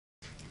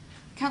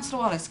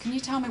Councillor Wallis, can you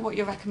tell me what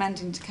you're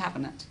recommending to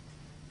Cabinet?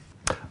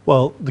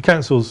 Well, the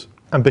Council's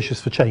ambitious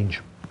for change.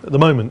 At the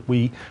moment,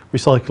 we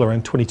recycle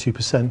around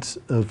 22%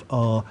 of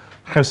our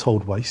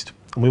household waste,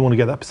 and we want to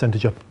get that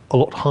percentage up a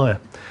lot higher.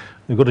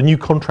 We've got a new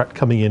contract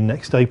coming in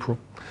next April,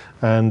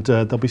 and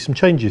there'll be some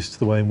changes to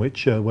the way in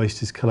which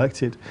waste is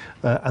collected,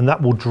 and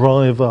that will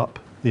drive up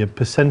the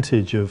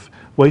percentage of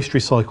waste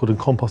recycled and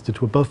composted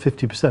to above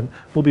 50%.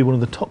 We'll be one of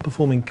the top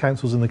performing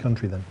councils in the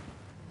country then.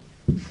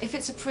 If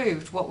it's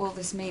approved, what will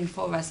this mean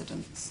for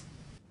residents?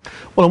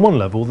 Well, on one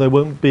level, there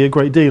won't be a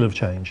great deal of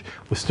change.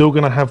 We're still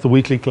going to have the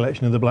weekly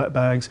collection of the black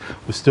bags.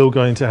 We're still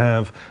going to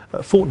have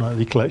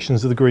fortnightly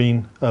collections of the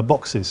green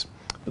boxes.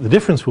 But the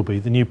difference will be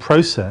the new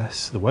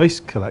process, the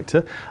waste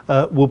collector,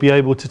 will be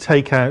able to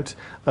take out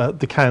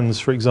the cans,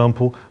 for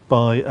example,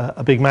 by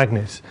a big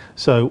magnet.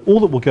 So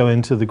all that will go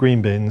into the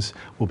green bins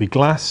will be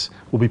glass,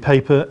 will be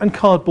paper and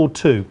cardboard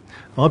too.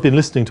 I've been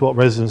listening to what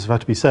residents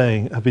have been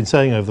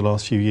saying over the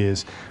last few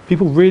years.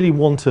 People really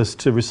want us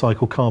to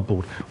recycle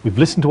cardboard. We've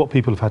listened to what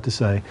people have had to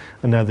say,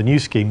 and now the new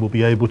scheme will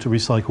be able to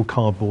recycle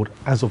cardboard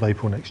as of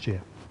April next year.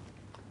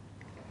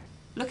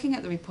 Looking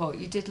at the report,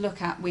 you did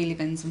look at wheelie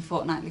bins and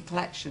fortnightly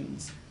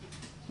collections.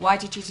 Why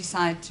did you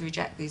decide to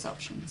reject these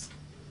options?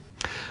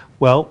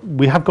 Well,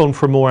 we have gone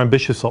for a more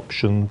ambitious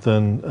option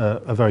than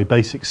a very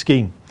basic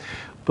scheme.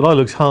 But I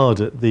looked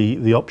hard at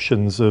the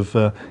options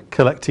of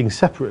collecting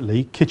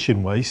separately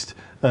kitchen waste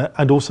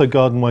and also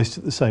garden waste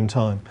at the same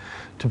time.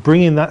 To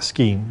bring in that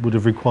scheme would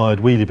have required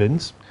wheelie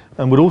bins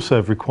and would also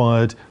have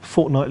required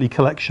fortnightly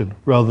collection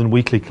rather than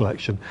weekly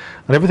collection.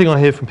 And everything I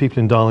hear from people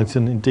in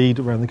Darlington, indeed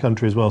around the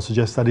country as well,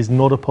 suggests that is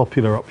not a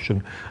popular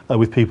option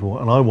with people,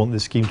 and I want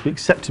this scheme to be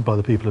accepted by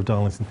the people of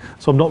Darlington.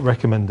 So I'm not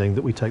recommending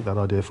that we take that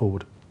idea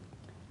forward.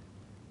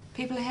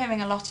 People are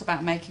hearing a lot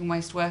about making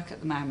waste work at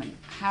the moment.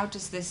 How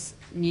does this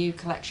new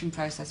collection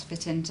process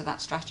fit into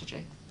that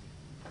strategy?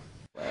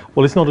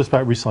 Well, it's not just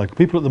about recycling.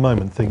 People at the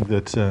moment think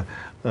that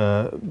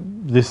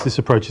this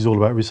approach is all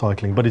about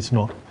recycling, but it's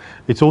not.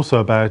 It's also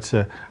about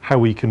how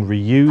we can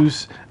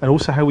reuse and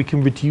also how we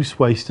can reduce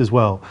waste as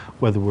well,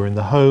 whether we're in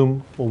the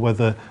home or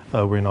whether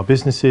we're in our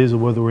businesses or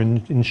whether we're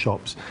in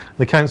shops.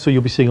 The council,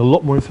 you'll be seeing a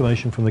lot more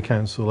information from the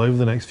council over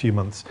the next few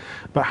months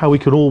about how we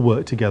can all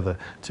work together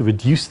to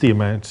reduce the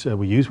amount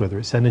we use, whether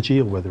it's energy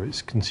or whether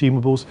it's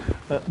consumables,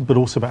 but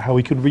also about how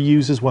we can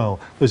reuse as well.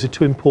 Those are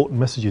two important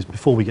messages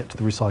before we get to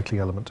the recycling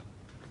element.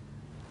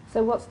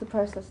 So what's the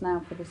process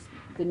now for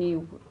the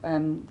new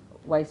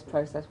waste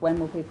process? When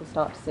will people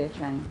start to see a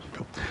change?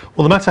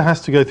 Well, the matter has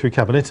to go through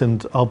Cabinet,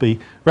 and I'll be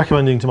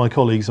recommending to my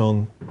colleagues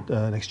on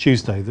next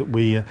Tuesday that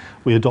we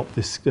adopt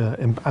this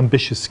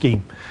ambitious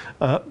scheme.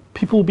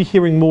 People will be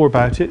hearing more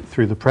about it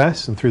through the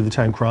press and through the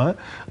town crier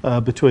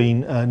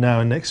between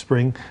now and next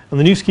spring, and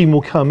the new scheme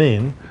will come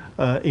in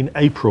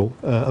April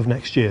of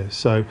next year.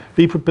 So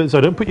be prepared.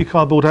 So don't put your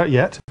cardboard out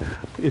yet.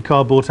 Put your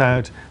cardboard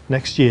out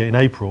next year in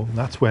April.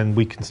 That's when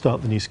we can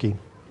start the new scheme.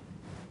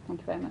 Thank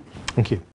you very much. Thank you.